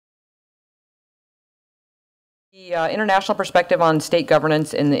The international perspective on state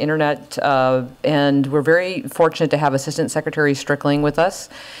governance in the internet, and we're very fortunate to have Assistant Secretary Strickling with us,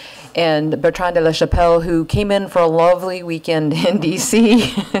 and Bertrand de la Chapelle, who came in for a lovely weekend in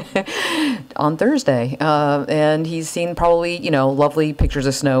D.C. on Thursday, and he's seen probably, lovely pictures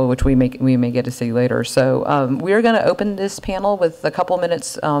of snow, which we may get to see later. So we are going to open this panel with a couple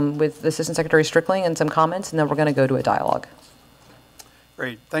minutes with Assistant Secretary Strickling and some comments, and then we're going to go to a dialogue.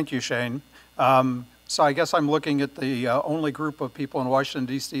 Great, thank you, Shane. So I guess I'm looking at the only group of people in Washington,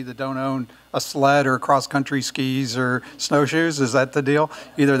 D.C. that don't own a sled or cross-country skis or snowshoes. Is that the deal?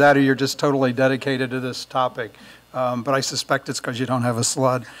 Either that or you're just totally dedicated to this topic. But I suspect it's because you don't have a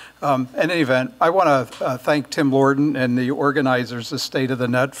sled. In any event, I want to thank Tim Lorden and the organizers of State of the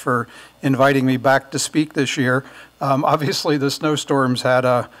Net for inviting me back to speak this year. Obviously, the snowstorms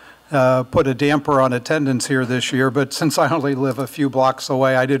had put a damper on attendance here this year, but since I only live a few blocks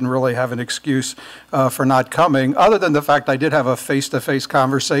away, I didn't really have an excuse for not coming, other than the fact I did have a face-to-face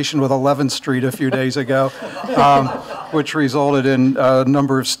conversation with 11th Street a few days ago, which resulted in a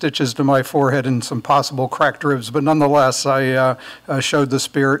number of stitches to my forehead and some possible cracked ribs. But nonetheless, I showed the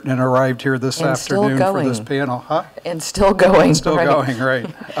spirit and arrived here this afternoon for this panel. Huh? And still going. And still going, right.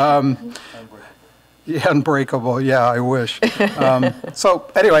 Yeah, unbreakable. Yeah, I wish.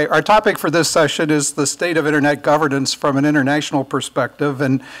 So anyway, our topic for this session is the state of internet governance from an international perspective.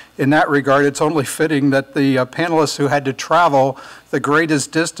 And in that regard, it's only fitting that the panelists who had to travel the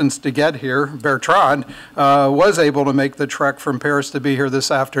greatest distance to get here, Bertrand, was able to make the trek from Paris to be here this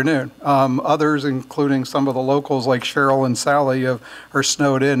afternoon. Others, including some of the locals like Cheryl and Sally, are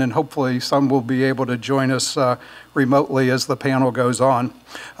snowed in, and hopefully some will be able to join us remotely as the panel goes on.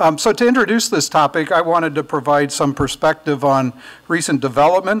 So to introduce this topic, I wanted to provide some perspective on recent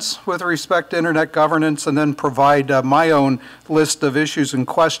developments with respect to internet governance, and then provide my own list of issues and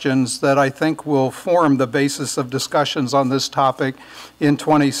questions that I think will form the basis of discussions on this topic in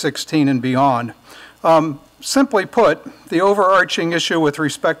 2016 and beyond. Simply put, the overarching issue with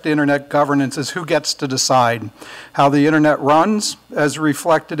respect to internet governance is who gets to decide how the internet runs, as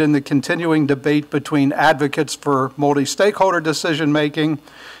reflected in the continuing debate between advocates for multi-stakeholder decision-making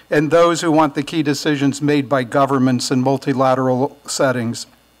and those who want the key decisions made by governments in multilateral settings.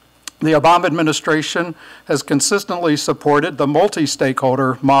 The Obama administration has consistently supported the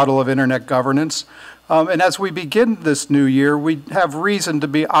multi-stakeholder model of internet governance. And as we begin this new year, we have reason to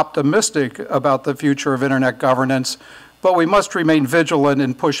be optimistic about the future of internet governance, but we must remain vigilant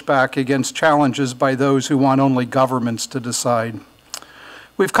and push back against challenges by those who want only governments to decide.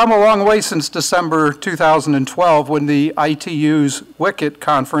 We've come a long way since December 2012, when the ITU's Wicket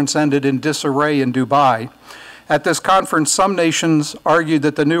conference ended in disarray in Dubai. At this conference, some nations argued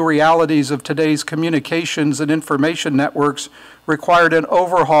that the new realities of today's communications and information networks required an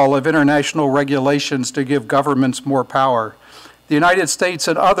overhaul of international regulations to give governments more power. The United States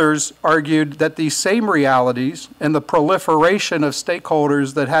and others argued that these same realities and the proliferation of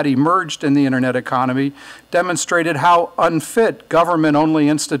stakeholders that had emerged in the internet economy demonstrated how unfit government-only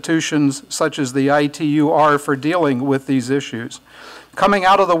institutions such as the ITU are for dealing with these issues. Coming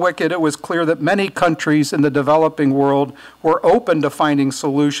out of the Wicket, it was clear that many countries in the developing world were open to finding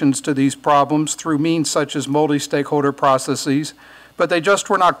solutions to these problems through means such as multi-stakeholder processes, but they just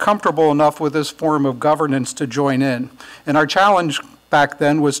were not comfortable enough with this form of governance to join in. And our challenge back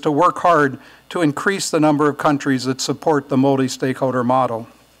then was to work hard to increase the number of countries that support the multi-stakeholder model.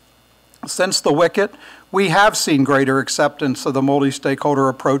 Since the Wicket, we have seen greater acceptance of the multi-stakeholder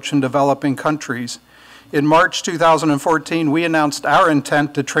approach in developing countries. In March 2014, we announced our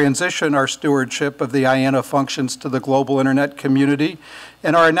intent to transition our stewardship of the IANA functions to the global internet community,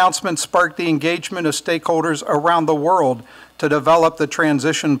 and our announcement sparked the engagement of stakeholders around the world to develop the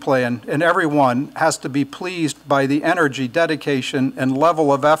transition plan, and everyone has to be pleased by the energy, dedication, and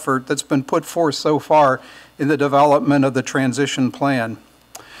level of effort that's been put forth so far in the development of the transition plan.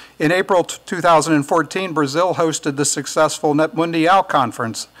 In April 2014, Brazil hosted the successful Net Mundial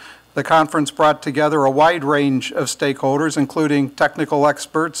conference. The conference brought together a wide range of stakeholders, including technical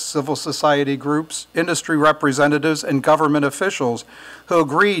experts, civil society groups, industry representatives, and government officials, who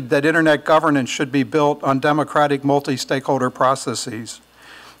agreed that internet governance should be built on democratic multi-stakeholder processes.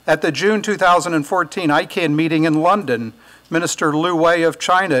 At the June 2014 ICANN meeting in London, Minister Liu Wei of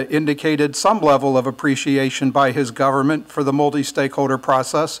China indicated some level of appreciation by his government for the multi-stakeholder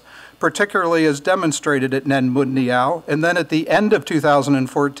process, particularly as demonstrated at Net Mundial. And then at the end of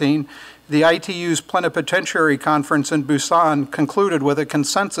 2014, the ITU's plenipotentiary conference in Busan concluded with a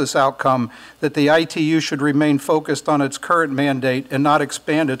consensus outcome that the ITU should remain focused on its current mandate and not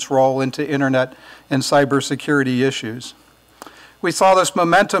expand its role into internet and cybersecurity issues. We saw this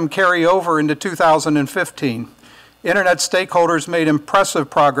momentum carry over into 2015. Internet stakeholders made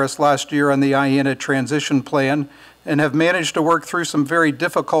impressive progress last year on the IANA transition plan and have managed to work through some very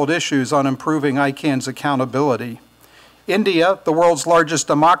difficult issues on improving ICANN's accountability. India, the world's largest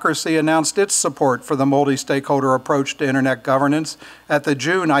democracy, announced its support for the multi-stakeholder approach to Internet governance at the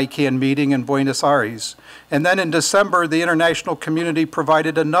June ICANN meeting in Buenos Aires. And then in December, the international community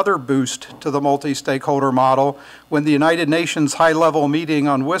provided another boost to the multi-stakeholder model when the United Nations high-level meeting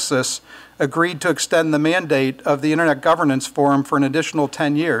on WSIS agreed to extend the mandate of the Internet Governance Forum for an additional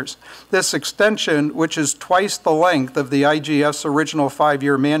 10 years. This extension, which is twice the length of the IGF's original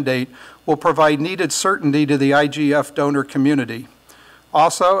 5-year mandate, will provide needed certainty to the IGF donor community.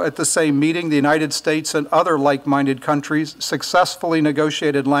 Also, at the same meeting, the United States and other like-minded countries successfully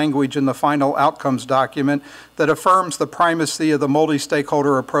negotiated language in the final outcomes document that affirms the primacy of the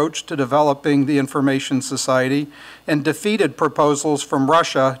multi-stakeholder approach to developing the information society and defeated proposals from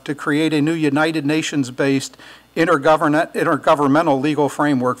Russia to create a new United Nations-based intergovernmental legal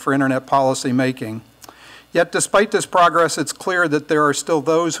framework for Internet policy making. Yet despite this progress, it's clear that there are still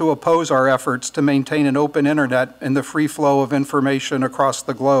those who oppose our efforts to maintain an open Internet and the free flow of information across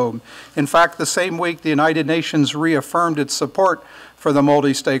the globe. In fact, the same week the United Nations reaffirmed its support for the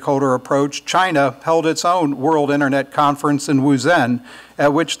multi-stakeholder approach, China held its own World Internet Conference in Wuzhen,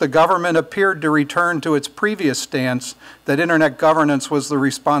 at which the government appeared to return to its previous stance that Internet governance was the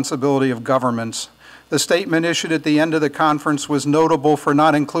responsibility of governments. The statement issued at the end of the conference was notable for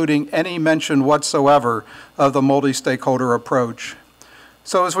not including any mention whatsoever of the multi-stakeholder approach.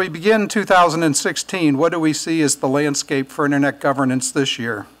 So as we begin 2016, what do we see as the landscape for Internet governance this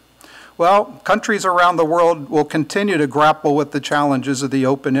year? Well, countries around the world will continue to grapple with the challenges of the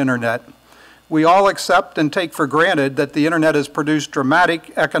open Internet. We all accept and take for granted that the Internet has produced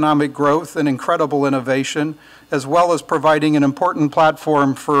dramatic economic growth and incredible innovation, as well as providing an important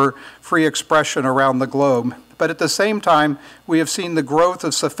platform for free expression around the globe. But at the same time, we have seen the growth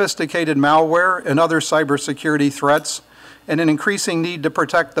of sophisticated malware and other cybersecurity threats, and an increasing need to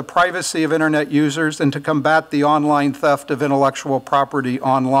protect the privacy of Internet users and to combat the online theft of intellectual property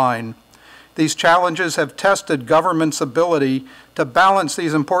online. These challenges have tested governments' ability to balance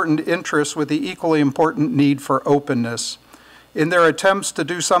these important interests with the equally important need for openness. In their attempts to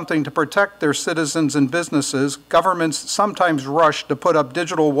do something to protect their citizens and businesses, governments sometimes rush to put up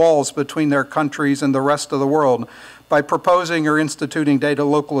digital walls between their countries and the rest of the world by proposing or instituting data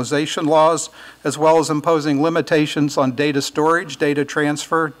localization laws, as well as imposing limitations on data storage, data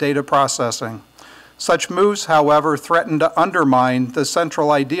transfer, data processing. Such moves, however, threaten to undermine the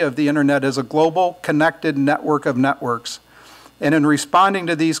central idea of the Internet as a global, connected network of networks. And in responding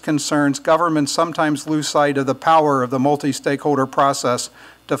to these concerns, governments sometimes lose sight of the power of the multi-stakeholder process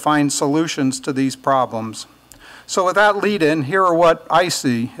to find solutions to these problems. So with that lead-in, here are what I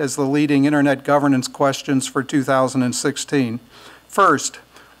see as the leading Internet governance questions for 2016. First,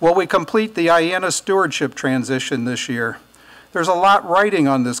 will we complete the IANA stewardship transition this year? There's a lot writing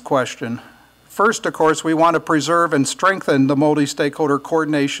on this question. First, of course, we want to preserve and strengthen the multi-stakeholder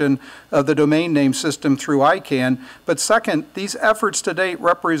coordination of the domain name system through ICANN. But second, these efforts to date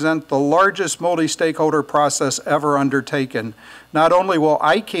represent the largest multi-stakeholder process ever undertaken. Not only will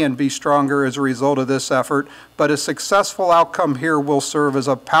ICANN be stronger as a result of this effort, but a successful outcome here will serve as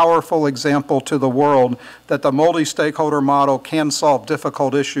a powerful example to the world that the multi-stakeholder model can solve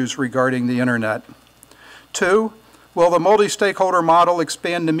difficult issues regarding the Internet. Two, will the multi-stakeholder model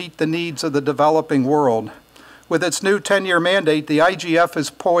expand to meet the needs of the developing world? With its new 10-year mandate, the IGF is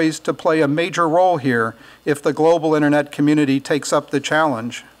poised to play a major role here if the global Internet community takes up the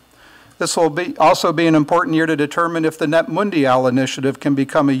challenge. This will also be an important year to determine if the Net Mundial initiative can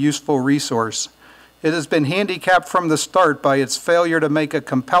become a useful resource. It has been handicapped from the start by its failure to make a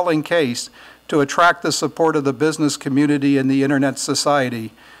compelling case to attract the support of the business community and the Internet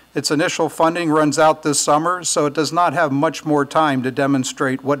society. Its initial funding runs out this summer, so it does not have much more time to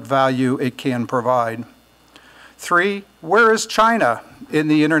demonstrate what value it can provide. Three, where is China in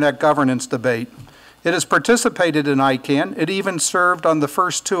the Internet governance debate? It has participated in ICANN. It even served on the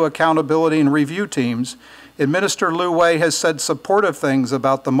first two accountability and review teams. And Minister Liu Wei has said supportive things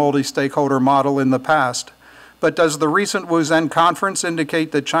about the multi-stakeholder model in the past. But does the recent Wuzhen conference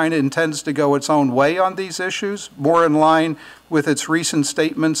indicate that China intends to go its own way on these issues, more in line with its recent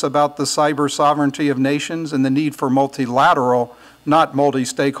statements about the cyber sovereignty of nations and the need for multilateral, not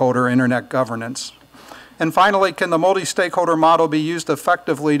multi-stakeholder Internet governance? And finally, can the multi-stakeholder model be used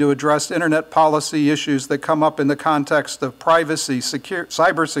effectively to address Internet policy issues that come up in the context of privacy,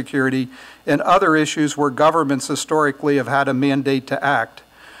 cybersecurity, and other issues where governments historically have had a mandate to act?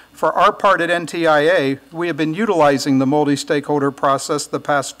 For our part at NTIA, we have been utilizing the multi-stakeholder process the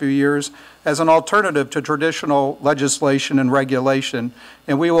past few years as an alternative to traditional legislation and regulation,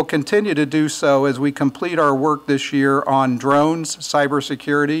 and we will continue to do so as we complete our work this year on drones,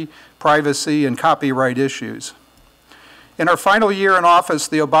 cybersecurity, privacy, and copyright issues. In our final year in office,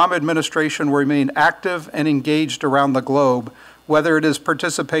 the Obama administration will remain active and engaged around the globe, whether it is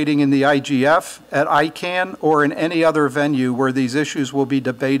participating in the IGF, at ICANN, or in any other venue where these issues will be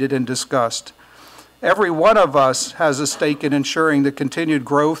debated and discussed. Every one of us has a stake in ensuring the continued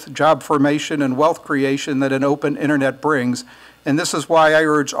growth, job formation, and wealth creation that an open internet brings, and this is why I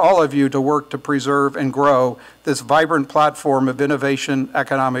urge all of you to work to preserve and grow this vibrant platform of innovation,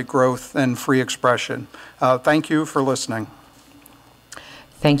 economic growth, and free expression. Thank you for listening.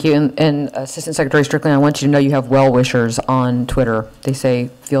 Thank you. And Assistant Secretary Strickling, I want you to know you have well-wishers on Twitter. They say,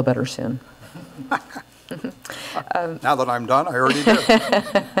 feel better soon. Now that I'm done, I already do.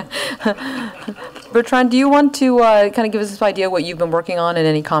 Bertrand, do you want to kind of give us this idea what you've been working on and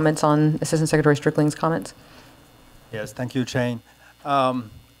any comments on Assistant Secretary Strickling's comments? Yes, thank you, Jane.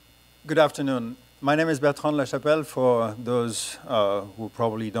 Good afternoon. My name is Bertrand Lachapelle. For those who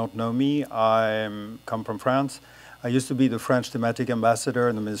probably don't know me, I come from France. I used to be the French thematic ambassador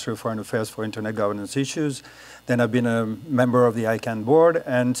in the Ministry of Foreign Affairs for Internet governance issues. Then I've been a member of the ICANN board,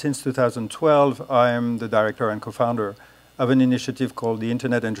 and since 2012, I am the director and co-founder of an initiative called the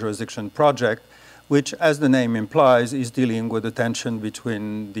Internet and Jurisdiction Project, which, as the name implies, is dealing with the tension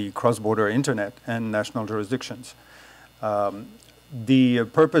between the cross-border internet and national jurisdictions. The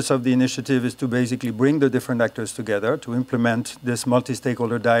purpose of the initiative is to basically bring the different actors together to implement this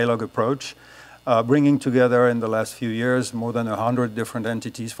multi-stakeholder dialogue approach, bringing together in the last few years more than 100 different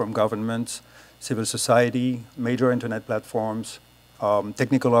entities from governments, civil society, major internet platforms,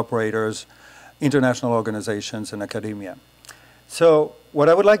 technical operators, international organizations, and academia. So what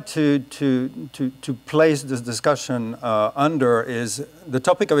I would like to place this discussion under is the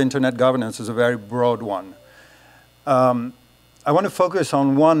topic of internet governance is a very broad one. I want to focus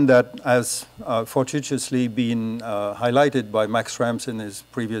on one that has fortuitously been highlighted by Max Schrems in his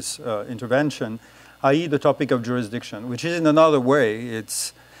previous intervention, i.e. the topic of jurisdiction, which is in another way,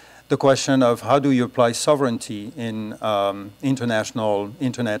 it's the question of how do you apply sovereignty in international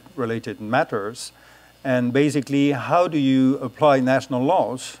internet-related matters, and basically how do you apply national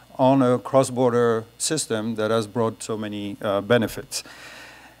laws on a cross-border system that has brought so many benefits.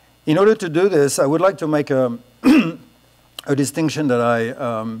 In order to do this, I would like to make a distinction that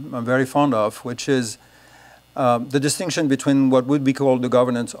I'm very fond of, which is the distinction between what would be called the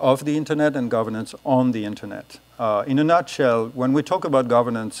governance of the internet and governance on the internet. In a nutshell, when we talk about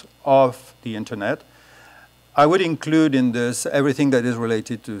governance of the internet, I would include in this everything that is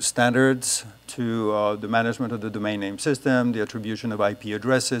related to standards, to the management of the domain name system, the attribution of IP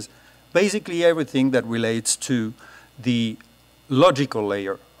addresses, basically everything that relates to the logical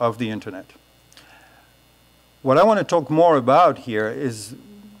layer of the internet. What I want to talk more about here is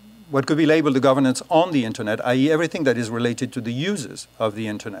what could be labeled the governance on the internet, i.e. everything that is related to the uses of the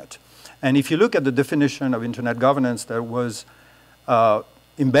internet. And if you look at the definition of internet governance that was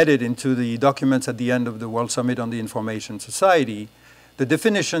embedded into the documents at the end of the World Summit on the Information Society, the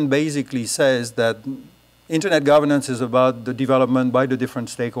definition basically says that internet governance is about the development by the different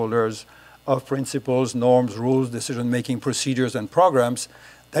stakeholders of principles, norms, rules, decision-making procedures, and programs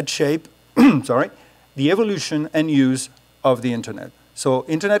that shape the evolution and use of the internet. So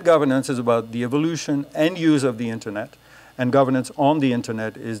internet governance is about the evolution and use of the internet, and governance on the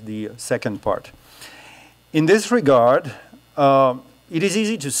internet is the second part. In this regard, it is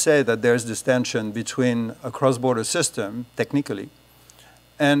easy to say that there's this tension between a cross-border system, technically,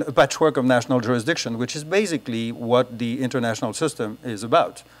 and a patchwork of national jurisdiction, which is basically what the international system is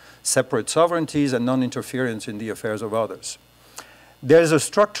about: separate sovereignties and non-interference in the affairs of others. There's a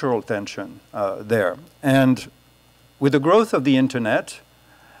structural tension there. And with the growth of the internet,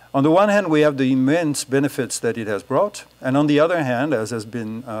 on the one hand, we have the immense benefits that it has brought. And on the other hand, as has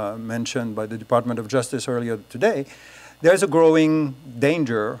been mentioned by the Department of Justice earlier today, there's a growing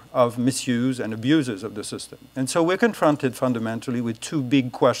danger of misuse and abuses of the system. And so we're confronted fundamentally with two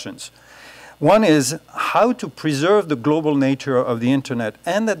big questions. One is how to preserve the global nature of the internet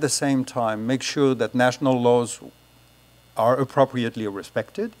and at the same time make sure that national laws are appropriately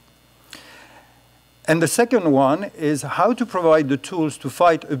respected. And the second one is how to provide the tools to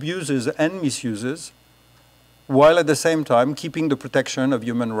fight abuses and misuses while at the same time keeping the protection of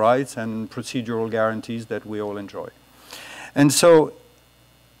human rights and procedural guarantees that we all enjoy. And so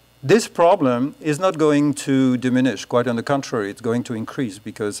this problem is not going to diminish, quite on the contrary, it's going to increase,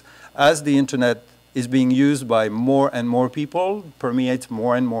 because as the internet is being used by more and more people, permeates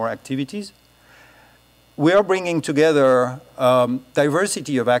more and more activities. We are bringing together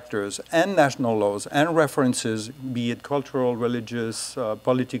diversity of actors and national laws and references, be it cultural, religious,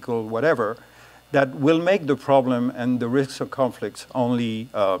 political, whatever, that will make the problem and the risks of conflicts only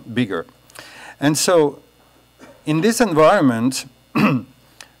bigger. And so in this environment,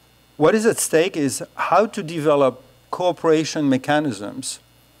 what is at stake is how to develop cooperation mechanisms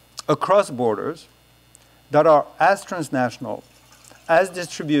across borders that are as transnational, as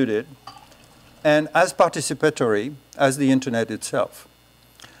distributed, and as participatory as the internet itself.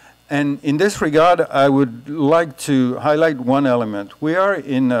 And in this regard, I would like to highlight one element. We are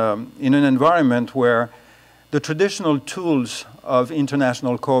in an environment where the traditional tools of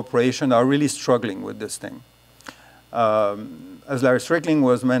international cooperation are really struggling with this thing. As Larry Strickling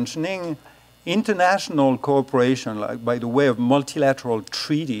was mentioning, international cooperation, like by the way of multilateral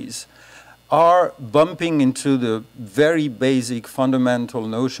treaties, are bumping into the very basic fundamental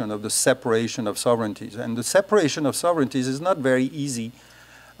notion of the separation of sovereignties. And the separation of sovereignties is not very easy,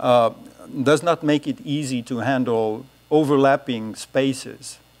 does not make it easy to handle overlapping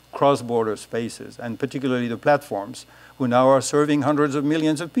spaces, cross-border spaces, and particularly the platforms, who now are serving hundreds of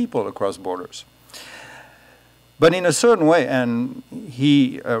millions of people across borders. But in a certain way, and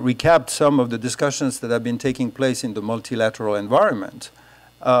he recapped some of the discussions that have been taking place in the multilateral environment,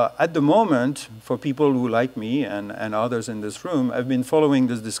 at the moment, for people who like me and others in this room, have been following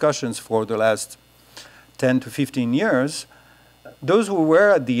these discussions for the last 10 to 15 years. Those who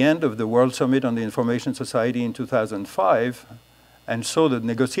were at the end of the World Summit on the Information Society in 2005 and saw the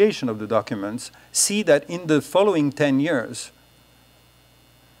negotiation of the documents see that in the following 10 years,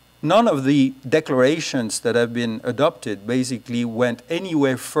 none of the declarations that have been adopted basically went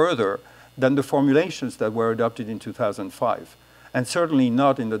anywhere further than the formulations that were adopted in 2005. And certainly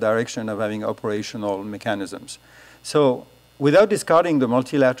not in the direction of having operational mechanisms. So without discarding the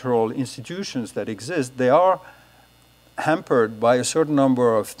multilateral institutions that exist, they are hampered by a certain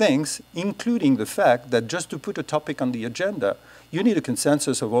number of things, including the fact that just to put a topic on the agenda, you need a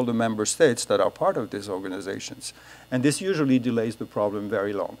consensus of all the member states that are part of these organizations. And this usually delays the problem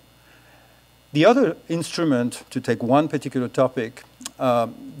very long. The other instrument, to take one particular topic,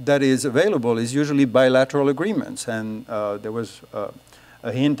 that is available is usually bilateral agreements. And there was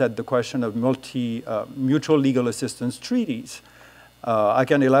a hint at the question of mutual legal assistance treaties. I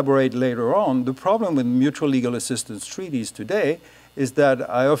can elaborate later on. The problem with mutual legal assistance treaties today is that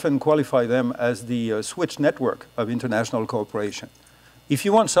I often qualify them as the switch network of international cooperation. If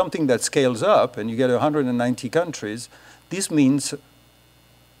you want something that scales up and you get 190 countries, this means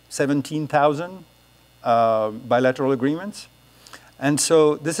 17,000 bilateral agreements. And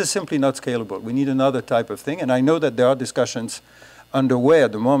so this is simply not scalable. We need another type of thing. And I know that there are discussions underway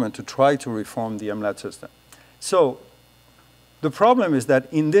at the moment to try to reform the MLAT system. So the problem is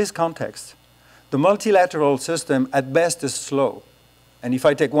that in this context, the multilateral system at best is slow. And if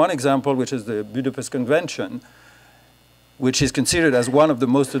I take one example, which is the Budapest Convention, which is considered as one of the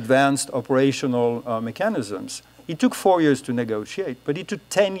most advanced operational mechanisms, it took 4 years to negotiate, but it took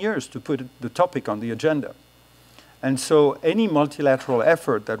 10 years to put the topic on the agenda. And so any multilateral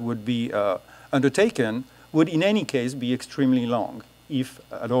effort that would be undertaken would in any case be extremely long, if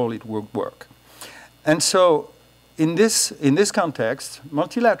at all it would work. And so in this context,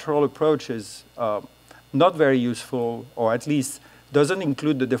 multilateral approach is not very useful, or at least doesn't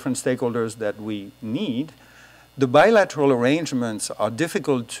include the different stakeholders that we need. The bilateral arrangements are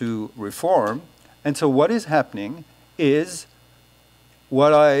difficult to reform. And so what is happening is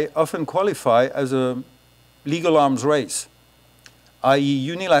what I often qualify as a legal arms race, i.e.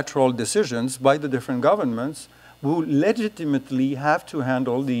 unilateral decisions by the different governments who legitimately have to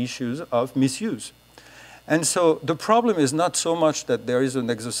handle the issues of misuse. And so the problem is not so much that there is an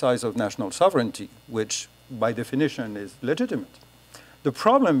exercise of national sovereignty, which by definition is legitimate. The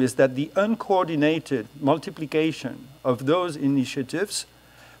problem is that the uncoordinated multiplication of those initiatives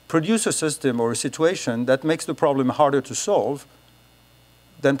produce a system or a situation that makes the problem harder to solve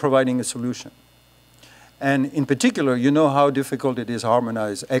than providing a solution. And in particular, you know how difficult it is to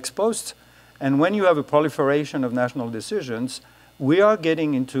harmonize ex post. And when you have a proliferation of national decisions, we are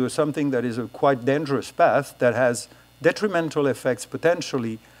getting into something that is a quite dangerous path that has detrimental effects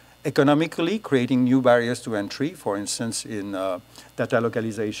potentially economically, creating new barriers to entry, for instance, in data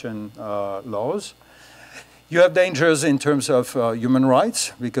localization laws. You have dangers in terms of human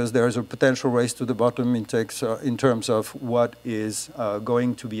rights, because there is a potential race to the bottom in terms of what is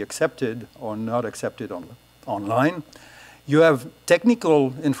going to be accepted or not accepted online. You have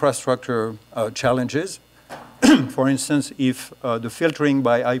technical infrastructure challenges. For instance, if the filtering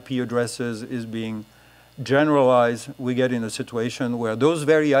by IP addresses is being generalized, we get in a situation where those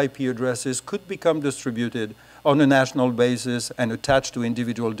very IP addresses could become distributed on a national basis and attached to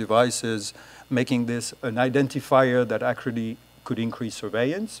individual devices, making this an identifier that actually could increase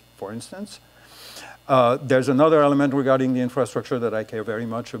surveillance, for instance. There's another element regarding the infrastructure that I care very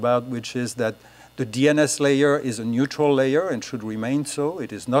much about, which is that the DNS layer is a neutral layer and should remain so.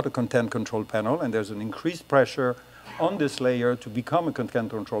 It is not a content control panel, and there's an increased pressure on this layer to become a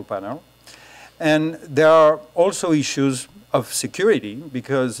content control panel. And there are also issues of security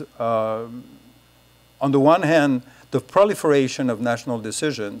because on the one hand, the proliferation of national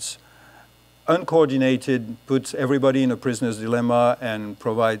decisions, uncoordinated, puts everybody in a prisoner's dilemma and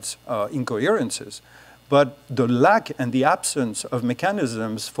provides incoherences. But the lack and the absence of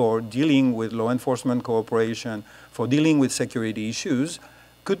mechanisms for dealing with law enforcement cooperation, for dealing with security issues,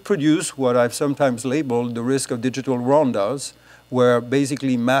 could produce what I've sometimes labeled the risk of digital rondas, where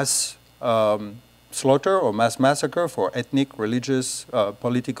basically mass slaughter or mass massacre for ethnic, religious,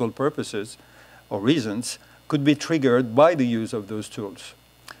 political purposes or reasons could be triggered by the use of those tools.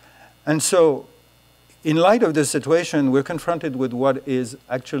 And so, in light of this situation, we're confronted with what is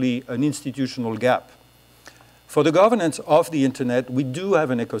actually an institutional gap. For the governance of the internet, we do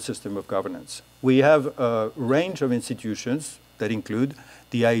have an ecosystem of governance. We have a range of institutions that include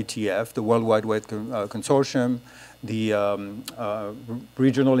the IETF, the World Wide Web Consortium, the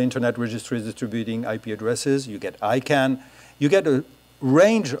regional internet registries distributing IP addresses. You get ICANN. You get a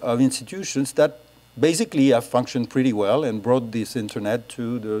range of institutions that basically have functioned pretty well and brought this internet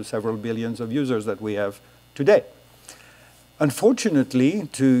to the several billions of users that we have today. Unfortunately,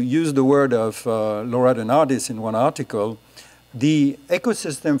 to use the word of Laura Denardis in one article, the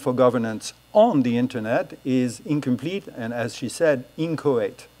ecosystem for governance on the internet is incomplete and, as she said,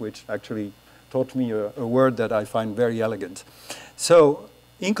 inchoate, which actually taught me a word that I find very elegant. So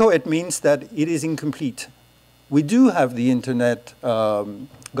inchoate means that it is incomplete. We do have the Internet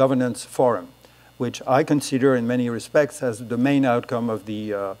Governance Forum, which I consider in many respects as the main outcome of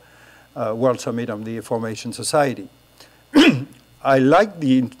the World Summit on the Information Society. I like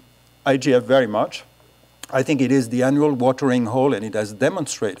the IGF very much. I think it is the annual watering hole, and it has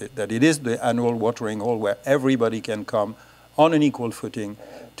demonstrated that it is the annual watering hole where everybody can come on an equal footing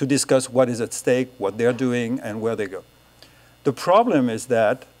to discuss what is at stake, what they're doing, and where they go. The problem is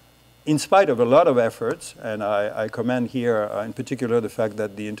that, in spite of a lot of efforts, and I commend here in particular the fact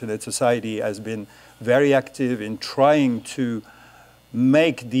that the Internet Society has been very active in trying to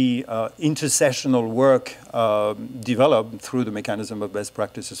make the intersessional work develop through the mechanism of Best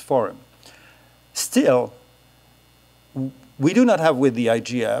Practices Forum. Still, we do not have with the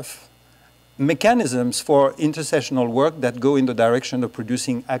IGF mechanisms for intersessional work that go in the direction of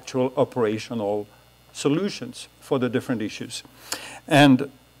producing actual operational solutions for the different issues.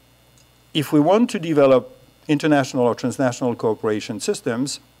 And if we want to develop international or transnational cooperation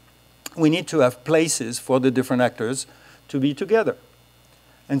systems, we need to have places for the different actors to be together.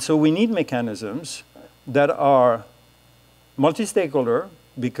 And so we need mechanisms that are multi-stakeholder,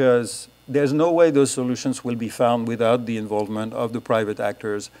 because there's no way those solutions will be found without the involvement of the private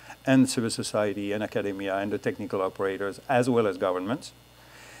actors and civil society and academia and the technical operators, as well as governments.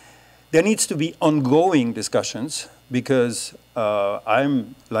 There needs to be ongoing discussions, because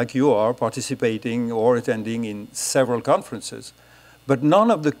I'm, like you are, participating or attending in several conferences. But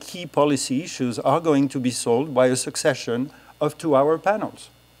none of the key policy issues are going to be solved by a succession of 2-hour panels.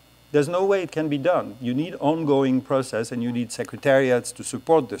 There's no way it can be done. You need ongoing process, and you need secretariats to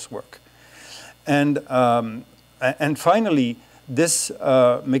support this work. And finally, this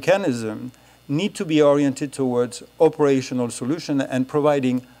mechanism need to be oriented towards operational solution and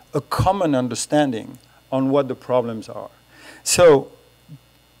providing a common understanding on what the problems are. So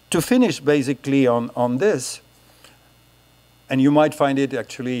to finish basically on this, and you might find it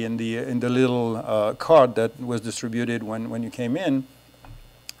actually in the little card that was distributed when you came in,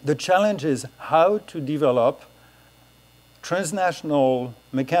 the challenge is how to develop transnational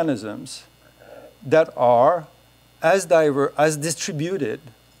mechanisms that are as diverse, as distributed,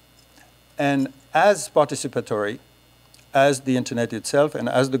 and as participatory as the internet itself and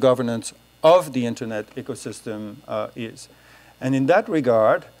as the governance of the internet ecosystem is. And in that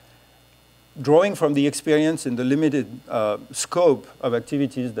regard, drawing from the experience in the limited scope of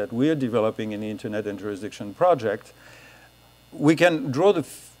activities that we're developing in the Internet and Jurisdiction project, we can draw the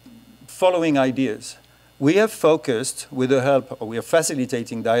following ideas. We have focused, with the help, or we are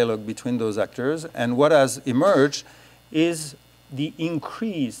facilitating dialogue between those actors, and what has emerged is the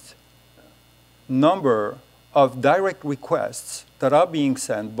increased number of direct requests that are being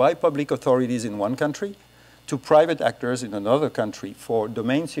sent by public authorities in one country to private actors in another country for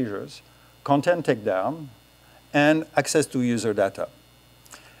domain seizures, content takedown, and access to user data.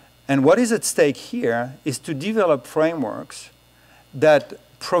 And what is at stake here is to develop frameworks that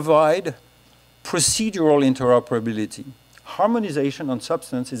provide procedural interoperability. Harmonization on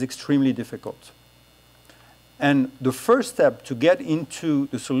substance is extremely difficult. And the first step to get into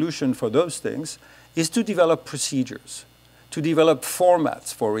the solution for those things is to develop procedures, to develop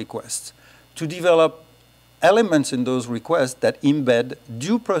formats for requests, to develop elements in those requests that embed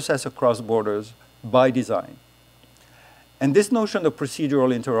due process across borders by design. And this notion of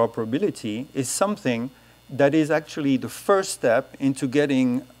procedural interoperability is something that is actually the first step into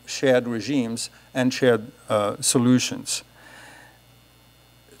getting shared regimes and shared solutions.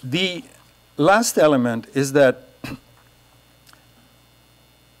 The last element is that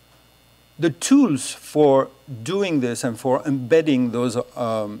the tools for doing this and for embedding those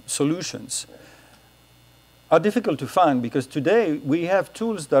solutions are difficult to find, because today we have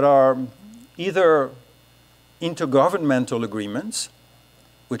tools that are either intergovernmental agreements,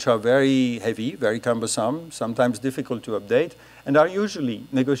 which are very heavy, very cumbersome, sometimes difficult to update, and are usually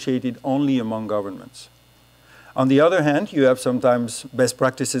negotiated only among governments. On the other hand, you have sometimes best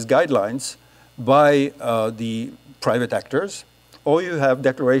practices guidelines by the private actors, or you have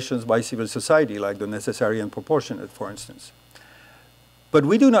declarations by civil society, like the necessary and proportionate, for instance. But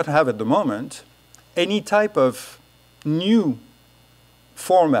we do not have at the moment any type of new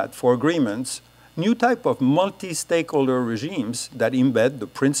format for agreements, new type of multi-stakeholder regimes that embed the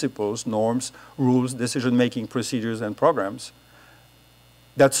principles, norms, rules, decision-making procedures, and programs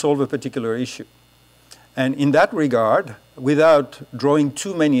that solve a particular issue. And in that regard, without drawing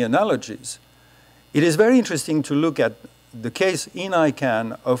too many analogies, it is very interesting to look at the case in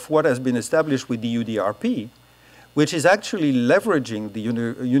ICANN of what has been established with the UDRP, which is actually leveraging the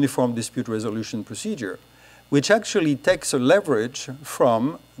Uniform Dispute Resolution Procedure, which actually takes a leverage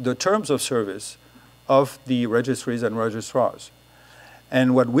from the terms of service of the registries and registrars.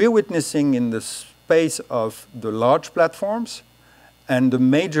 And what we're witnessing in the space of the large platforms and the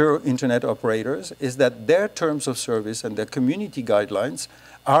major internet operators is that their terms of service and their community guidelines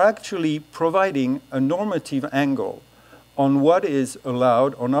are actually providing a normative angle on what is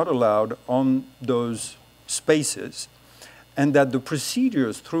allowed or not allowed on those spaces, and that the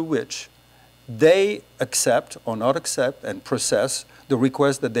procedures through which they accept or not accept and process the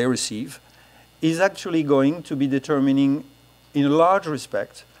request that they receive is actually going to be determining, in a large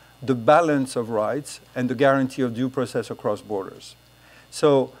respect, the balance of rights and the guarantee of due process across borders.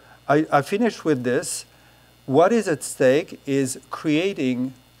 So I finish with this. What is at stake is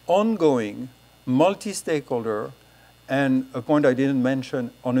creating ongoing multi-stakeholder, and a point I didn't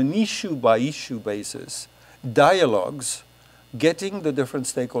mention, on an issue-by-issue basis, dialogues, getting the different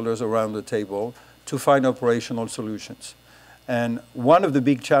stakeholders around the table to find operational solutions. And one of the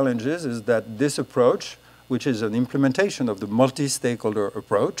big challenges is that this approach, which is an implementation of the multi-stakeholder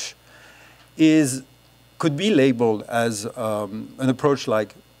approach, could be labeled as an approach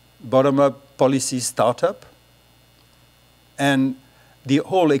like bottom-up policy startup. And the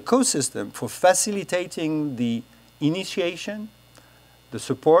whole ecosystem for facilitating the initiation, the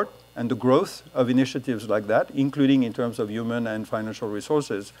support, and the growth of initiatives like that, including in terms of human and financial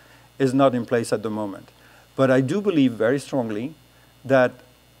resources, is not in place at the moment. But I do believe very strongly that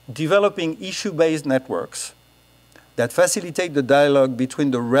developing issue-based networks that facilitate the dialogue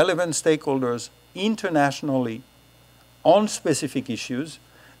between the relevant stakeholders internationally on specific issues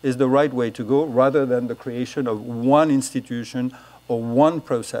is the right way to go, rather than the creation of one institution or one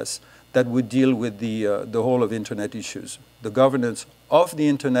process that would deal with the whole of internet issues. The governance of the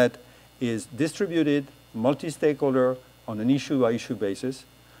internet is distributed, multi-stakeholder, on an issue-by-issue basis.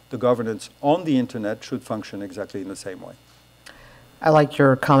 The governance on the internet should function exactly in the same way. I like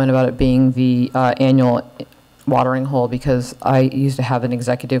your comment about it being the annual watering hole, because I used to have an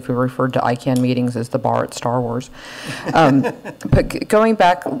executive who referred to ICANN meetings as the bar at Star Wars. But going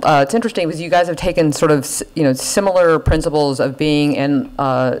back, it's interesting because you guys have taken sort of similar principles of being, and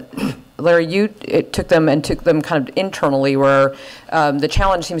Larry, you took them kind of internally, where the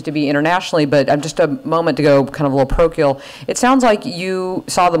challenge seems to be internationally. But just a moment to go kind of a little parochial. It sounds like you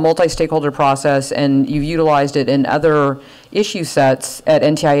saw the multi-stakeholder process and you've utilized it in other issue sets at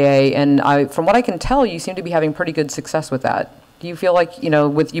NTIA, and from what I can tell, you seem to be having pretty good success with that. Do you feel like,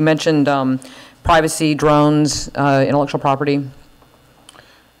 you mentioned privacy, drones, intellectual property?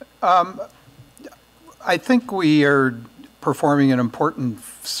 I think we are performing an important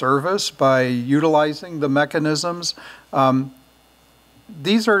service by utilizing the mechanisms.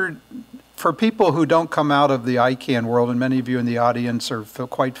 These are for people who don't come out of the ICANN world, and many of you in the audience are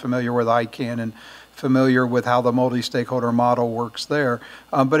quite familiar with ICANN and familiar with how the multi-stakeholder model works there.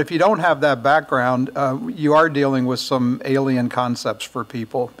 But if you don't have that background, you are dealing with some alien concepts for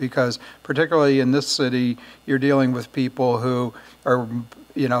people, because particularly in this city, you're dealing with people who are,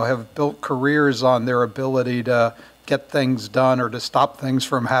 have built careers on their ability to get things done or to stop things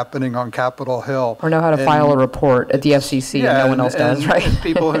from happening on Capitol Hill. Or know how to file a report at the FCC, and no one else does, right? And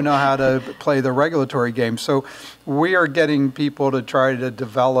people who know how to play the regulatory game. So we are getting people to try to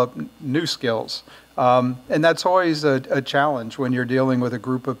develop new skills. And that's always a challenge when you're dealing with a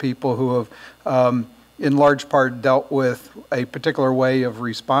group of people who have, in large part, dealt with a particular way of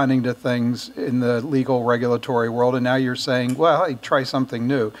responding to things in the legal regulatory world. And now you're saying, well, hey, try something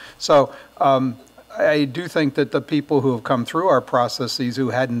new. So I do think that the people who have come through our processes who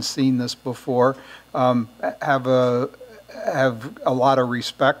hadn't seen this before have a lot of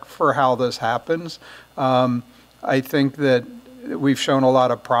respect for how this happens. I think that we've shown a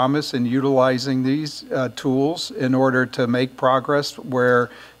lot of promise in utilizing these tools in order to make progress where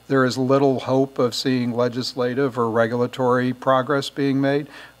there is little hope of seeing legislative or regulatory progress being made.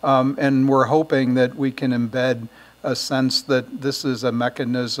 And we're hoping that we can embed a sense that this is a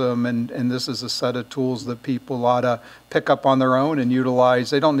mechanism and this is a set of tools that people ought to pick up on their own and utilize.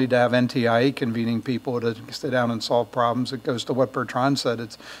 They don't need to have NTIA convening people to sit down and solve problems. It goes to what Bertrand said.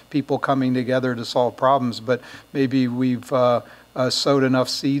 It's people coming together to solve problems, but maybe we've sowed enough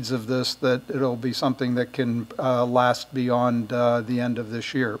seeds of this that it'll be something that can last beyond the end of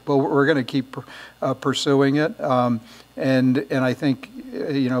this year. But we're going to keep pursuing it. And I think,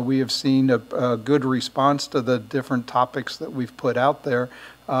 we have seen a good response to the different topics that we've put out there.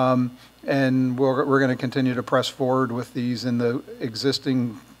 And we're going to continue to press forward with these in the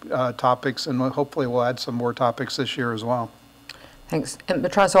existing topics, and hopefully we'll add some more topics this year as well. Thanks. And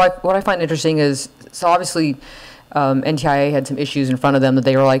Bertrand, so what I find interesting is, so obviously NTIA had some issues in front of them that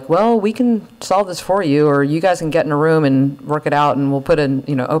they were like, well, we can solve this for you, or you guys can get in a room and work it out, and we'll put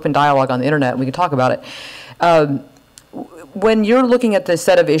an open dialogue on the internet and we can talk about it. When you're looking at the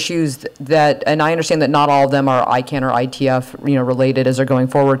set of issues that, and I understand that not all of them are ICANN or ITF related as they're going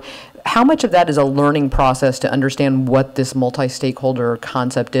forward, how much of that is a learning process to understand what this multi-stakeholder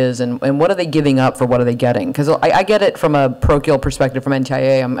concept is, and what are they giving up for what are they getting? Because I get it from a parochial perspective from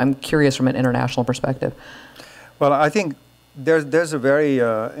NTIA. I'm curious from an international perspective. Well, I think there's a very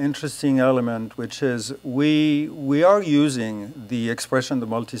interesting element, which is we are using the expression, the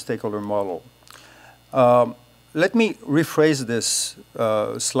multi-stakeholder model. Let me rephrase this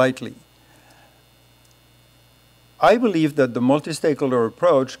slightly. I believe that the multi-stakeholder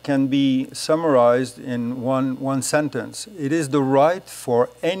approach can be summarized in one sentence. It is the right for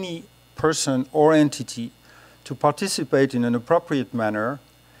any person or entity to participate in an appropriate manner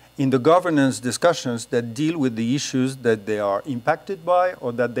in the governance discussions that deal with the issues that they are impacted by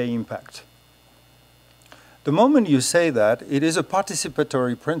or that they impact. The moment you say that, it is a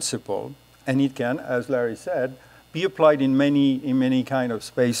participatory principle, and it can, as Larry said, be applied in many kind of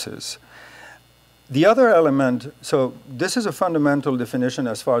spaces. The other element, so this is a fundamental definition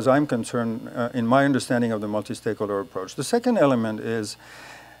as far as I'm concerned in my understanding of the multi-stakeholder approach. The second element is,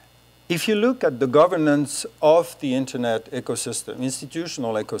 if you look at the governance of the internet ecosystem,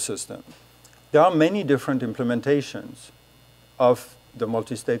 institutional ecosystem, there are many different implementations of the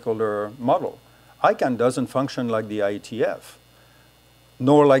multi-stakeholder model. ICANN doesn't function like the IETF,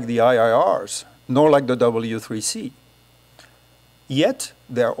 nor like the IIRs, nor like the W3C. Yet,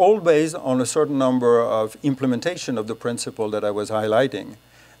 they're all based on a certain number of implementation of the principle that I was highlighting.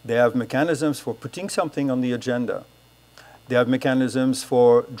 They have mechanisms for putting something on the agenda. They have mechanisms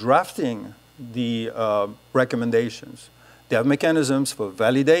for drafting the recommendations. They have mechanisms for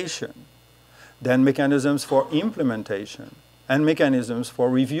validation, then mechanisms for implementation, and mechanisms for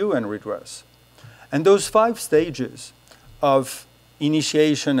review and redress. And those 5 stages of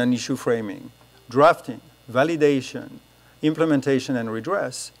initiation and issue framing, drafting, validation, implementation, and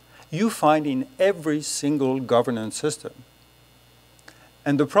redress, you find in every single governance system.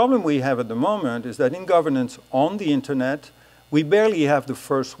 And the problem we have at the moment is that in governance on the internet, we barely have the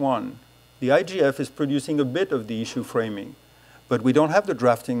first one. The IGF is producing a bit of the issue framing, but we don't have the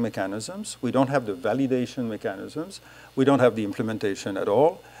drafting mechanisms, we don't have the validation mechanisms, we don't have the implementation at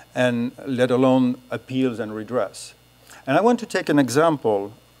all, and let alone appeals and redress. And I want to take an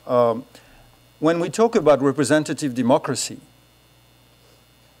example. When we talk about representative democracy,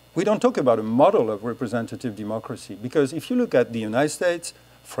 we don't talk about a model of representative democracy, because if you look at the United States,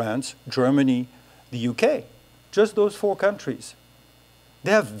 France, Germany, the UK, just those 4 countries,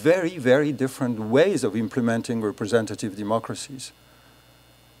 they have very, very different ways of implementing representative democracies.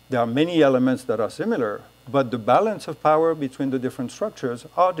 There are many elements that are similar, but the balance of power between the different structures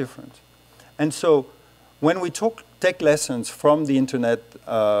are different. And so when we take lessons from the internet,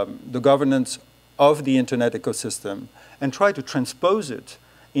 the governance of the internet ecosystem, and try to transpose it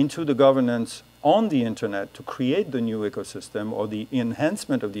into the governance on the internet to create the new ecosystem or the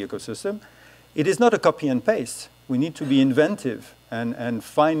enhancement of the ecosystem, it is not a copy and paste. We need to be inventive and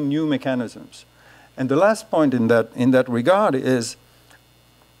find new mechanisms. And the last point in that regard is,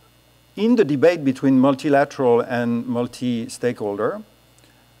 in the debate between multilateral and multi-stakeholder,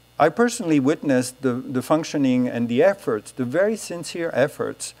 I personally witnessed the functioning and the efforts, the very sincere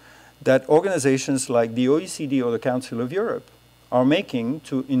efforts that organizations like the OECD or the Council of Europe are making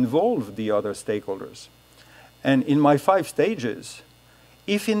to involve the other stakeholders. And in my 5 stages,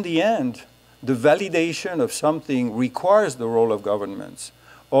 if in the end the validation of something requires the role of governments,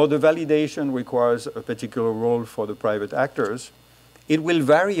 or the validation requires a particular role for the private actors, it will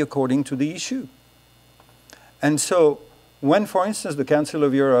vary according to the issue. And so when, for instance, the Council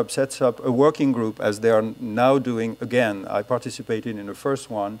of Europe sets up a working group, as they are now doing again, I participated in the first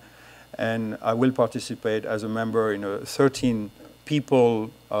one, and I will participate as a member in a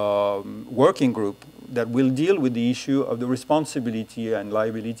 13-people working group that will deal with the issue of the responsibility and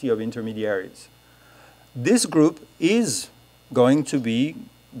liability of intermediaries. This group is going to be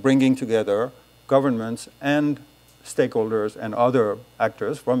bringing together governments and stakeholders and other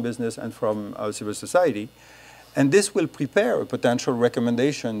actors from business and from civil society. And this will prepare a potential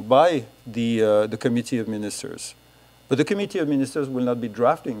recommendation by the Committee of Ministers. But the Committee of Ministers will not be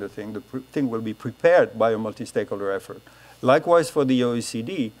drafting the thing. The thing will be prepared by a multi-stakeholder effort. Likewise for the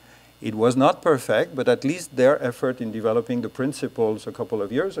OECD, it was not perfect, but at least their effort in developing the principles a couple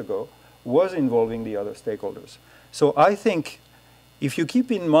of years ago was involving the other stakeholders. So I think if you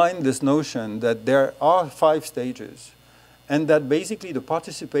keep in mind this notion that there are 5 stages, and that basically the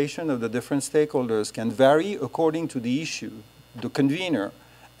participation of the different stakeholders can vary according to the issue, the convener,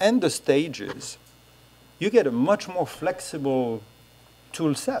 and the stages, you get a much more flexible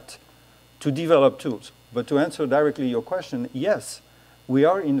tool set to develop tools. But to answer directly your question, yes, we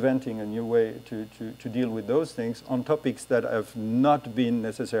are inventing a new way to deal with those things on topics that have not been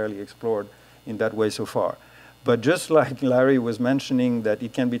necessarily explored in that way so far. But just like Larry was mentioning that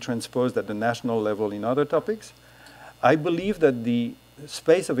it can be transposed at the national level in other topics, I believe that the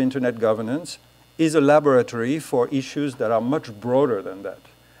space of internet governance is a laboratory for issues that are much broader than that.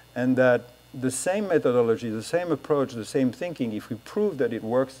 And that the same methodology, the same approach, the same thinking, if we prove that it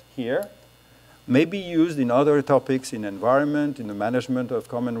works here, may be used in other topics, in environment, in the management of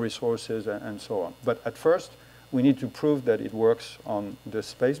common resources, and so on. But at first, we need to prove that it works on this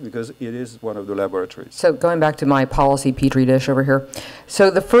space because it is one of the laboratories. So going back to my policy petri dish over here.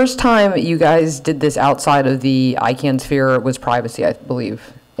 So the first time you guys did this outside of the ICANN sphere was privacy, I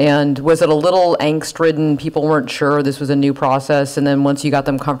believe. And was it a little angst-ridden? People weren't sure this was a new process, and then once you got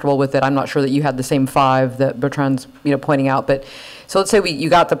them comfortable with it, I'm not sure that you had the same 5 that Bertrand's pointing out. But so let's say you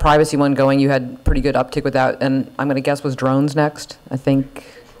got the privacy one going, you had pretty good uptick with that, and I'm going to guess was drones next, I think.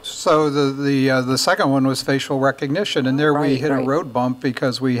 So the second one was facial recognition, and there we hit a road bump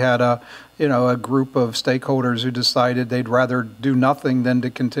because we had a group of stakeholders who decided they'd rather do nothing than to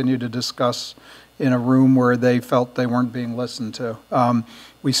continue to discuss in a room where they felt they weren't being listened to.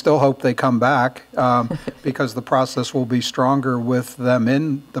 We still hope they come back because the process will be stronger with them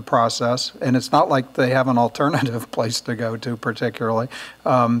in the process, and it's not like they have an alternative place to go to particularly,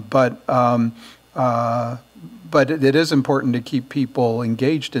 but it is important to keep people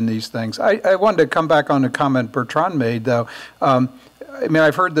engaged in these things. I wanted to come back on a comment Bertrand made, though. I mean,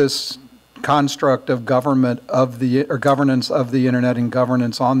 I've heard this construct of governance of the internet and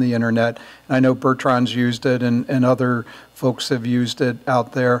governance on the internet. And I know Bertrand's used it, and other folks have used it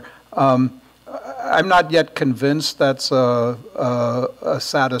out there. I'm not yet convinced that's a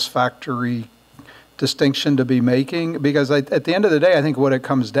satisfactory distinction to be making, because at the end of the day, I think what it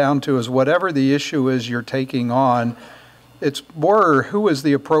comes down to is whatever the issue is you're taking on, it's more who is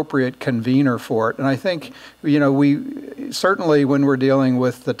the appropriate convener for it. And I think, we certainly when we're dealing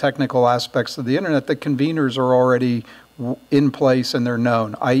with the technical aspects of the internet, the conveners are already in place and they're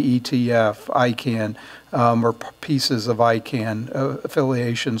known, IETF, ICANN, or pieces of ICANN,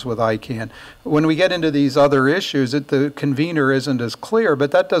 affiliations with ICANN. When we get into these other issues, the convener isn't as clear, but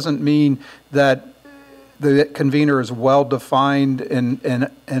that doesn't mean that the convener is well-defined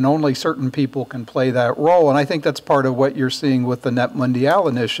and only certain people can play that role. And I think that's part of what you're seeing with the Net Mundial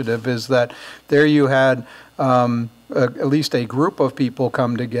initiative, is that there you had at least a group of people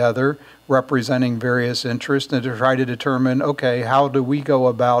come together representing various interests and to try to determine, okay, how do we go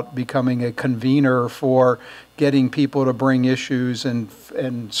about becoming a convener for getting people to bring issues and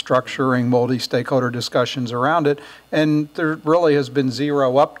structuring multi-stakeholder discussions around it. And there really has been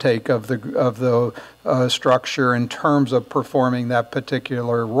zero uptake of the structure in terms of performing that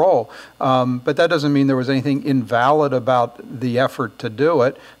particular role. But that doesn't mean there was anything invalid about the effort to do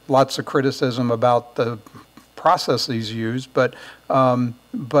it. Lots of criticism about the processes used, but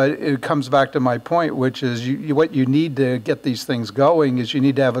it comes back to my point, which is what you need to get these things going is you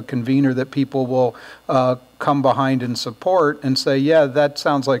need to have a convener that people will come behind and support and say, yeah, that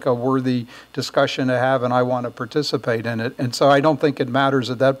sounds like a worthy discussion to have and I want to participate in it. And so I don't think it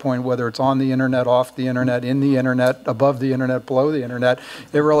matters at that point whether it's on the internet, off the internet, in the internet, above the internet, below the internet.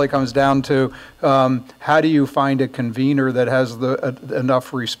 It really comes down to how do you find a convener that has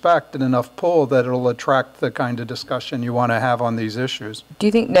enough respect and enough pull that it'll attract the kind of discussion you want to have on these issues. Do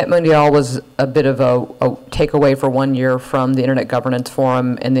you think Net Mundial was a bit of a takeaway for 1 year from the Internet Governance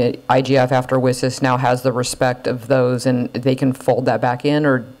Forum, and the IGF after WSIS now has the respect of those and they can fold that back in?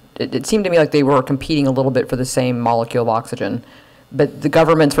 Or it seemed to me like they were competing a little bit for the same molecule of oxygen, but the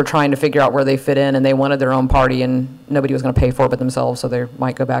governments were trying to figure out where they fit in, and they wanted their own party and nobody was going to pay for it but themselves, so they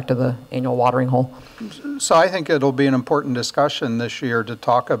might go back to the annual watering hole. So I think it'll be an important discussion this year to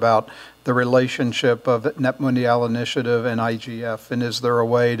talk about the relationship of Net Mundial Initiative and IGF, and is there a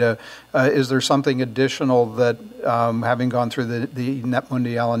way to, is there something additional that, having gone through the Net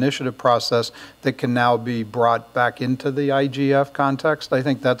Mundial Initiative process, that can now be brought back into the IGF context? I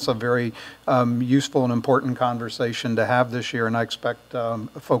think that's a very useful and important conversation to have this year, and I expect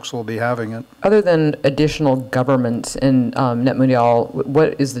folks will be having it. Other than additional governments in Net Mundial,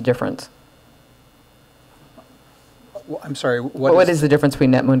 what is the difference? I'm sorry, what is the difference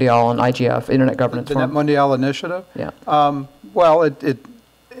between Net Mundial and IGF, Internet Governance the Forum? Net Mundial Initiative? Yeah. Well, it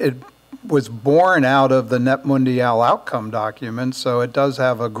was born out of the Net Mundial outcome document, so it does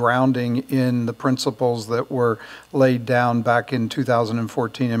have a grounding in the principles that were laid down back in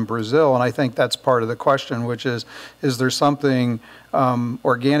 2014 in Brazil, and I think that's part of the question, which is there something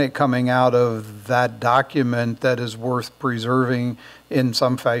organic coming out of that document that is worth preserving in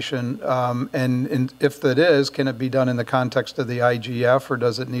some fashion, and if it is, can it be done in the context of the IGF, or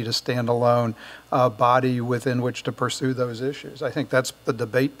does it need a standalone body within which to pursue those issues? I think that's the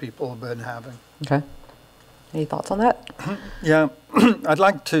debate people have been having. Okay. Any thoughts on that? Yeah, I'd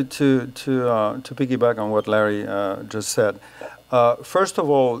like to piggyback on what Larry just said. First of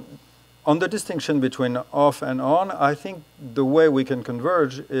all, on the distinction between off and on, I think the way we can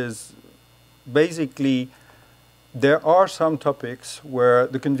converge is basically there are some topics where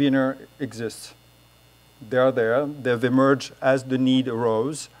the convener exists. They are there. They've emerged as the need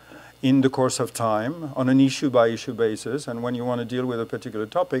arose in the course of time on an issue-by-issue basis. And when you want to deal with a particular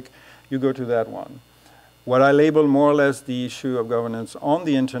topic, you go to that one. What I label more or less the issue of governance on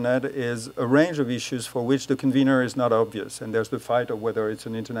the internet is a range of issues for which the convener is not obvious. And there's the fight of whether it's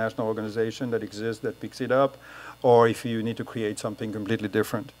an international organization that exists that picks it up, or if you need to create something completely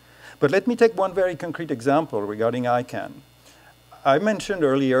different. But let me take one very concrete example regarding ICANN. I mentioned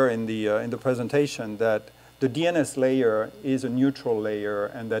earlier in the presentation that the DNS layer is a neutral layer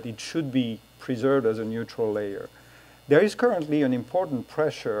and that it should be preserved as a neutral layer. There is currently an important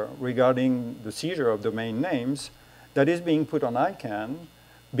pressure regarding the seizure of domain names that is being put on ICANN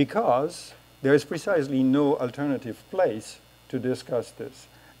because there is precisely no alternative place to discuss this.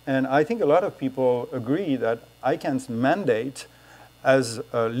 And I think a lot of people agree that ICANN's mandate as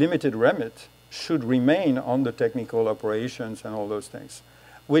a limited remit should remain on the technical operations and all those things,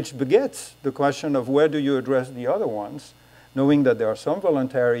 which begets the question of where do you address the other ones, knowing that there are some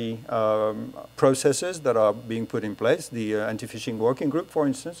voluntary processes that are being put in place. The anti-phishing working group, for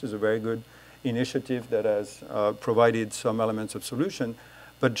instance, is a very good initiative that has provided some elements of solution.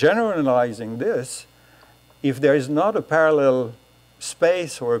 But generalizing this, if there is not a parallel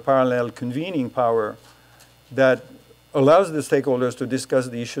space or a parallel convening power that allows the stakeholders to discuss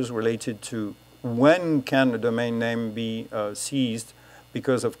the issues related to when can a domain name be seized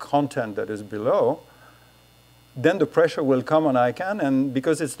because of content that is below, then the pressure will come on ICANN, and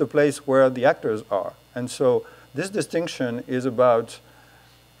because it's the place where the actors are. And so this distinction is about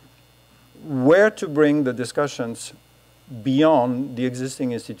where to bring the discussions beyond the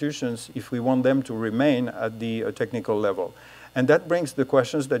existing institutions if we want them to remain at the technical level. And that brings the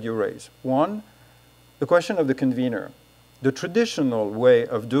questions that you raise. One, the question of the convener. The traditional way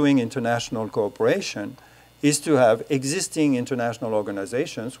of doing international cooperation is to have existing international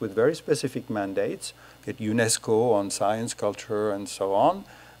organizations with very specific mandates, get UNESCO on science, culture, and so on,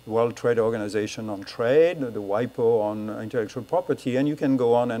 World Trade Organization on trade, the WIPO on intellectual property, and you can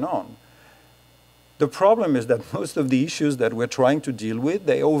go on and on. The problem is that most of the issues that we're trying to deal with,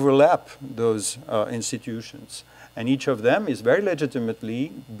 they overlap those institutions. And each of them is very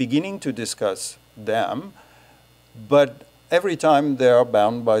legitimately beginning to discuss them, but every time they are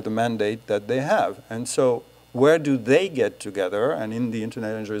bound by the mandate that they have. And so where do they get together? And in the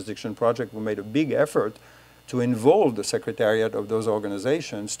Internet and Jurisdiction Project, we made a big effort to involve the secretariat of those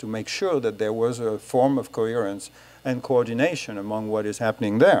organizations to make sure that there was a form of coherence and coordination among what is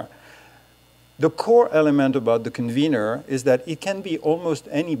happening there. The core element about the convener is that it can be almost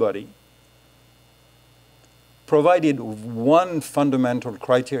anybody, provided one fundamental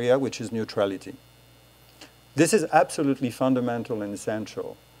criteria, which is neutrality. This is absolutely fundamental and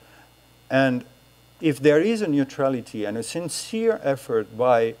essential. And if there is a neutrality and a sincere effort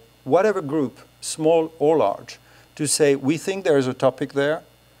by whatever group, small or large, to say, we think there is a topic there,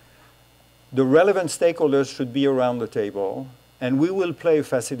 the relevant stakeholders should be around the table, and we will play a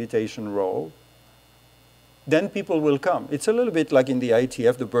facilitation role, then people will come. It's a little bit like in the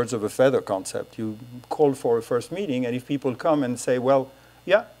ITF, the birds of a feather concept. You call for a first meeting, and if people come and say, well,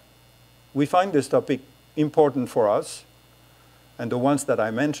 yeah, we find this topic important for us, and the ones that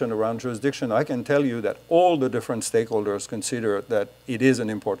I mentioned around jurisdiction, I can tell you that all the different stakeholders consider that it is an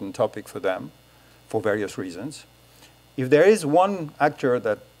important topic for them for various reasons. If there is one actor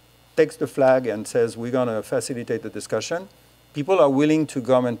that takes the flag and says, we're going to facilitate the discussion, people are willing to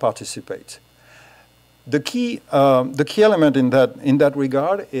come and participate. The key element in that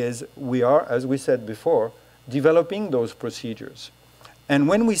regard is we are, as we said before, developing those procedures. And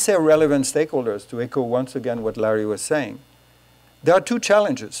when we say relevant stakeholders, to echo once again what Larry was saying, there are two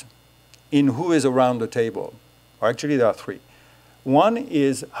challenges in who is around the table. Or actually, there are three. One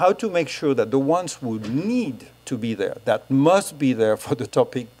is how to make sure that the ones who need to be there, that must be there for the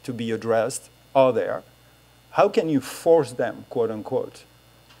topic to be addressed, are there. How can you force them, quote unquote?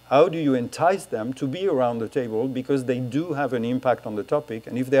 How do you entice them to be around the table because they do have an impact on the topic,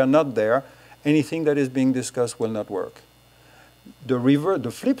 and if they are not there, anything that is being discussed will not work.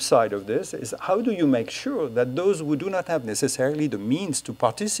 The flip side of this is how do you make sure that those who do not have necessarily the means to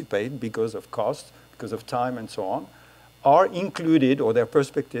participate because of cost, because of time and so on, are included, or their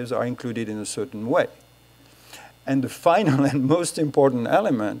perspectives are included in a certain way. And the final and most important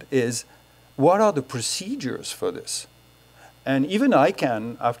element is what are the procedures for this? And even I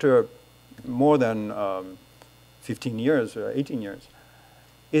can, after more than 15 years, 18 years,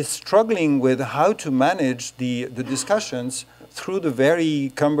 is struggling with how to manage the discussions through the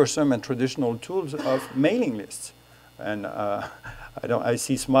very cumbersome and traditional tools of mailing lists. And I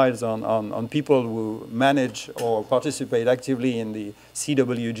see smiles on people who manage or participate actively in the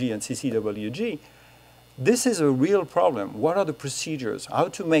CWG and CCWG. This is a real problem. What are the procedures? How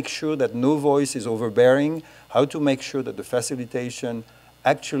to make sure that no voice is overbearing? How to make sure that the facilitation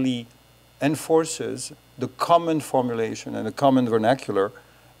actually enforces the common formulation and the common vernacular?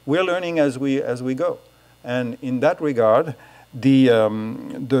 We're learning as we go. And in that regard, the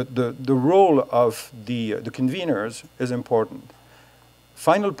role of the conveners is important.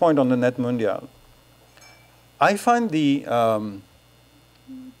 Final point on the Net Mondial. I find the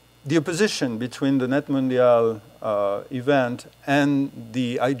opposition between the Net Mondial event and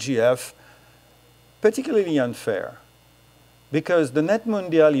the IGF particularly unfair, because the Net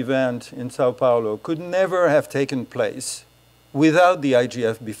Mondial event in Sao Paulo could never have taken place without the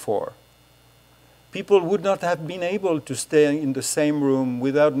IGF before. People would not have been able to stay in the same room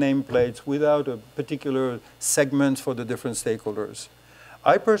without nameplates, without a particular segment for the different stakeholders.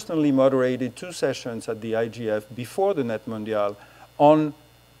 I personally moderated 2 sessions at the IGF before the Net Mondial on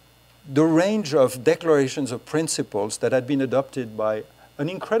the range of declarations of principles that had been adopted by an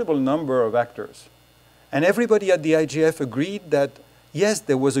incredible number of actors. And everybody at the IGF agreed that, yes,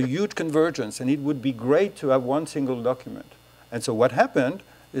 there was a huge convergence and it would be great to have one single document. And so what happened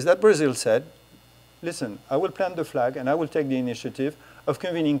is that Brazil said, listen, I will plant the flag and I will take the initiative of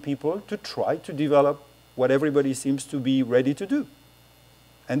convening people to try to develop what everybody seems to be ready to do.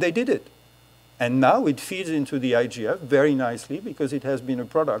 And they did it. And now it feeds into the IGF very nicely because it has been a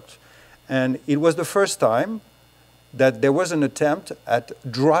product. And it was the first time that there was an attempt at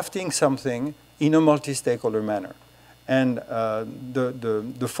drafting something in a multi-stakeholder manner. And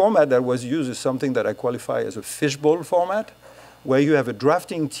the format that was used is something that I qualify as a fishbowl format, where you have a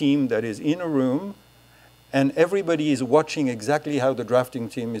drafting team that is in a room and everybody is watching exactly how the drafting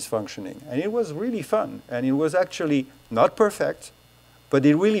team is functioning. And it was really fun. And it was actually not perfect, but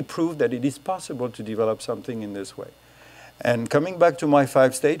it really proved that it is possible to develop something in this way. And coming back to my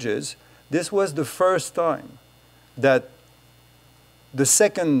 5 stages, this was the first time that The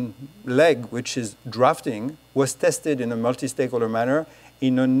second leg, which is drafting, was tested in a multi-stakeholder manner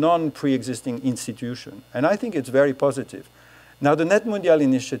in a non-pre-existing institution. And I think it's very positive. Now, the Net Mundial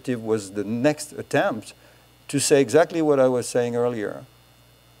initiative was the next attempt to say exactly what I was saying earlier.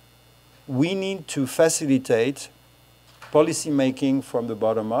 We need to facilitate policy making from the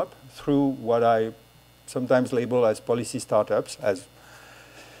bottom up through what I sometimes label as policy startups, as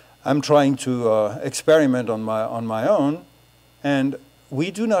I'm trying to experiment on my own. And we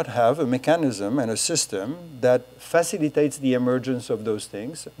do not have a mechanism and a system that facilitates the emergence of those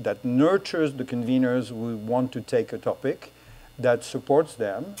things, that nurtures the conveners who want to take a topic, that supports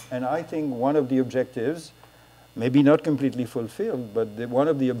them. And I think one of the objectives, maybe not completely fulfilled, but one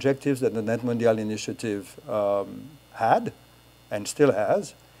of the objectives that the Net Mundial initiative had and still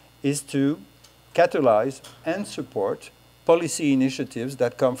has is to catalyze and support policy initiatives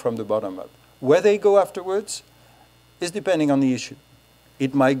that come from the bottom up. Where they go afterwards is depending on the issue.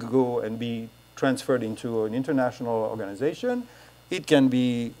 It might go and be transferred into an international organization. It can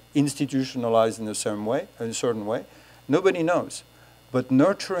be institutionalized in a certain way. Nobody knows. But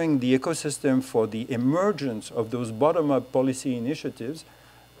nurturing the ecosystem for the emergence of those bottom-up policy initiatives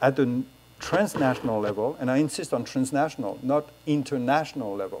at a transnational level, and I insist on transnational, not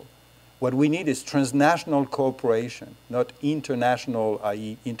international level. What we need is transnational cooperation, not international,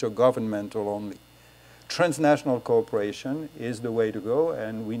 i.e. intergovernmental only. Transnational cooperation is the way to go,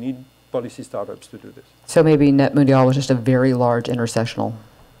 and we need policy startups to do this. So maybe Net Mundial was just a very large intersessional.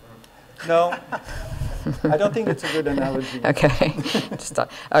 No, I don't think it's a good analogy. Okay. Just,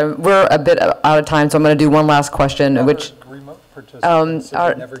 we're a bit out of time, so I'm going to do one last question, which we're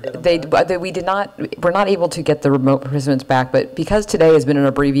not able to get the remote participants back, but because today has been an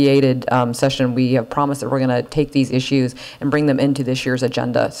abbreviated session, we have promised that we're going to take these issues and bring them into this year's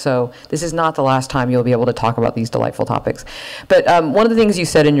agenda. So this is not the last time you'll be able to talk about these delightful topics. But one of the things you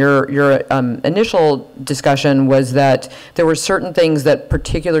said in your initial discussion was that there were certain things that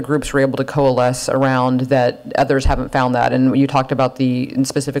particular groups were able to coalesce around that others haven't found that. And you talked about and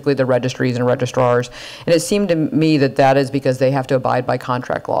specifically the registries and registrars. And it seemed to me that that is because they have to abide by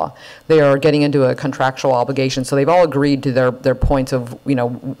contract law. They are getting into a contractual obligation, so they've all agreed to their points of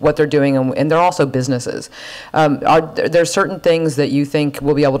what they're doing, and they're also businesses. Are there certain things that you think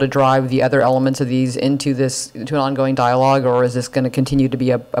will be able to drive the other elements of these into an ongoing dialogue, or is this going to continue to be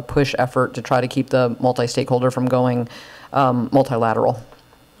a push effort to try to keep the multi-stakeholder from going multilateral?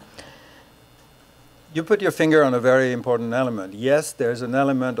 You put your finger on a very important element. Yes, there's an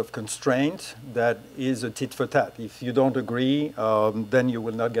element of constraint that is a tit for tat. If you don't agree, then you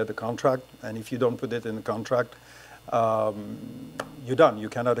will not get the contract. And if you don't put it in the contract, you're done. You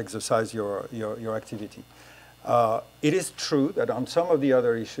cannot exercise your activity. It is true that on some of the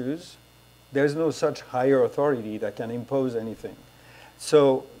other issues, there's no such higher authority that can impose anything.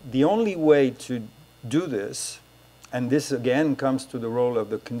 So the only way to do this, and this again comes to the role of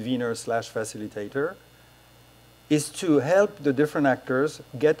the convener/facilitator, is to help the different actors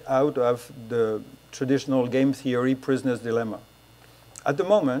get out of the traditional game theory prisoner's dilemma. At the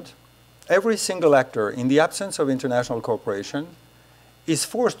moment, every single actor, in the absence of international cooperation, is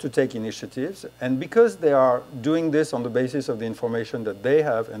forced to take initiatives, and because they are doing this on the basis of the information that they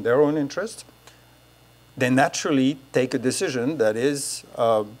have and their own interests, they naturally take a decision that is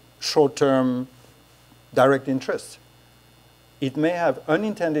short-term direct interest. It may have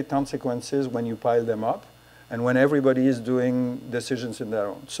unintended consequences when you pile them up and when everybody is doing decisions in their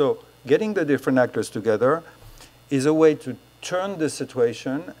own. So getting the different actors together is a way to turn the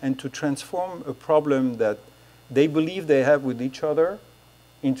situation and to transform a problem that they believe they have with each other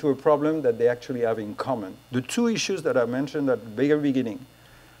into a problem that they actually have in common. The two issues that I mentioned at the very beginning,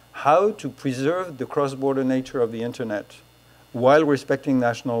 how to preserve the cross-border nature of the internet while respecting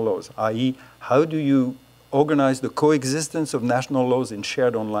national laws, i.e. how do you organize the coexistence of national laws in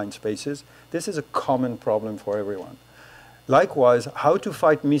shared online spaces. This is a common problem for everyone. Likewise, how to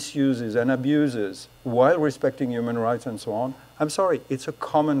fight misuses and abuses while respecting human rights and so on. I'm sorry, it's a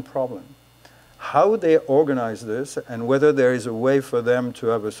common problem. How they organize this and whether there is a way for them to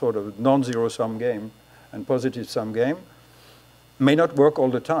have a sort of non-zero-sum game and positive-sum game may not work all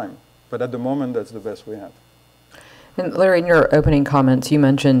the time, but at the moment that's the best we have. And Larry, in your opening comments, you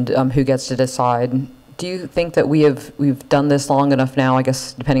mentioned who gets to decide. Do you think that we've done this long enough now, I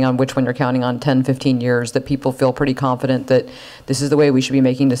guess, depending on which one you're counting on, 10, 15 years, that people feel pretty confident that this is the way we should be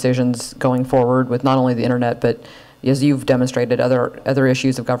making decisions going forward with not only the internet, but as you've demonstrated, other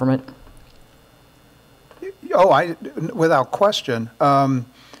issues of government? Oh, without question. I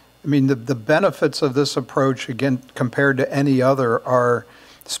mean, the benefits of this approach, again, compared to any other, are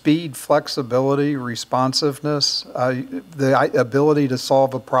speed, flexibility, responsiveness, the ability to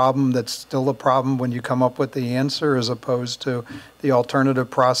solve a problem that's still a problem when you come up with the answer, as opposed to the alternative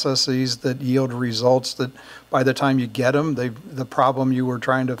processes that yield results that by the time you get them, the problem you were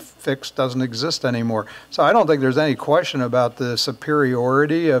trying to fix doesn't exist anymore. So I don't think there's any question about the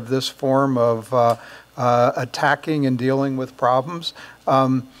superiority of this form of attacking and dealing with problems.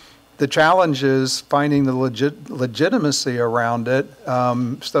 The challenge is finding the legitimacy around it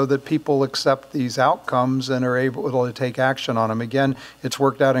so that people accept these outcomes and are able to take action on them. Again, it's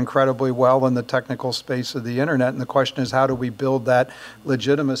worked out incredibly well in the technical space of the internet, and the question is, how do we build that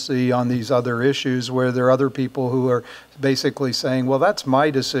legitimacy on these other issues where there are other people who are basically saying, well, that's my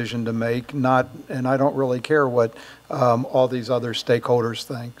decision to make, and I don't really care what all these other stakeholders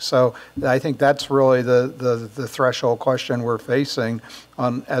think. So I think that's really the threshold question we're facing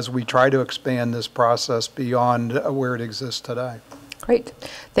as we try to expand this process beyond where it exists today. Great.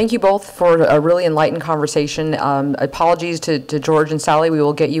 Thank you both for a really enlightened conversation. Apologies to George and Sally. We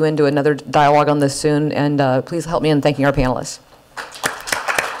will get you into another dialogue on this soon, and please help me in thanking our panelists.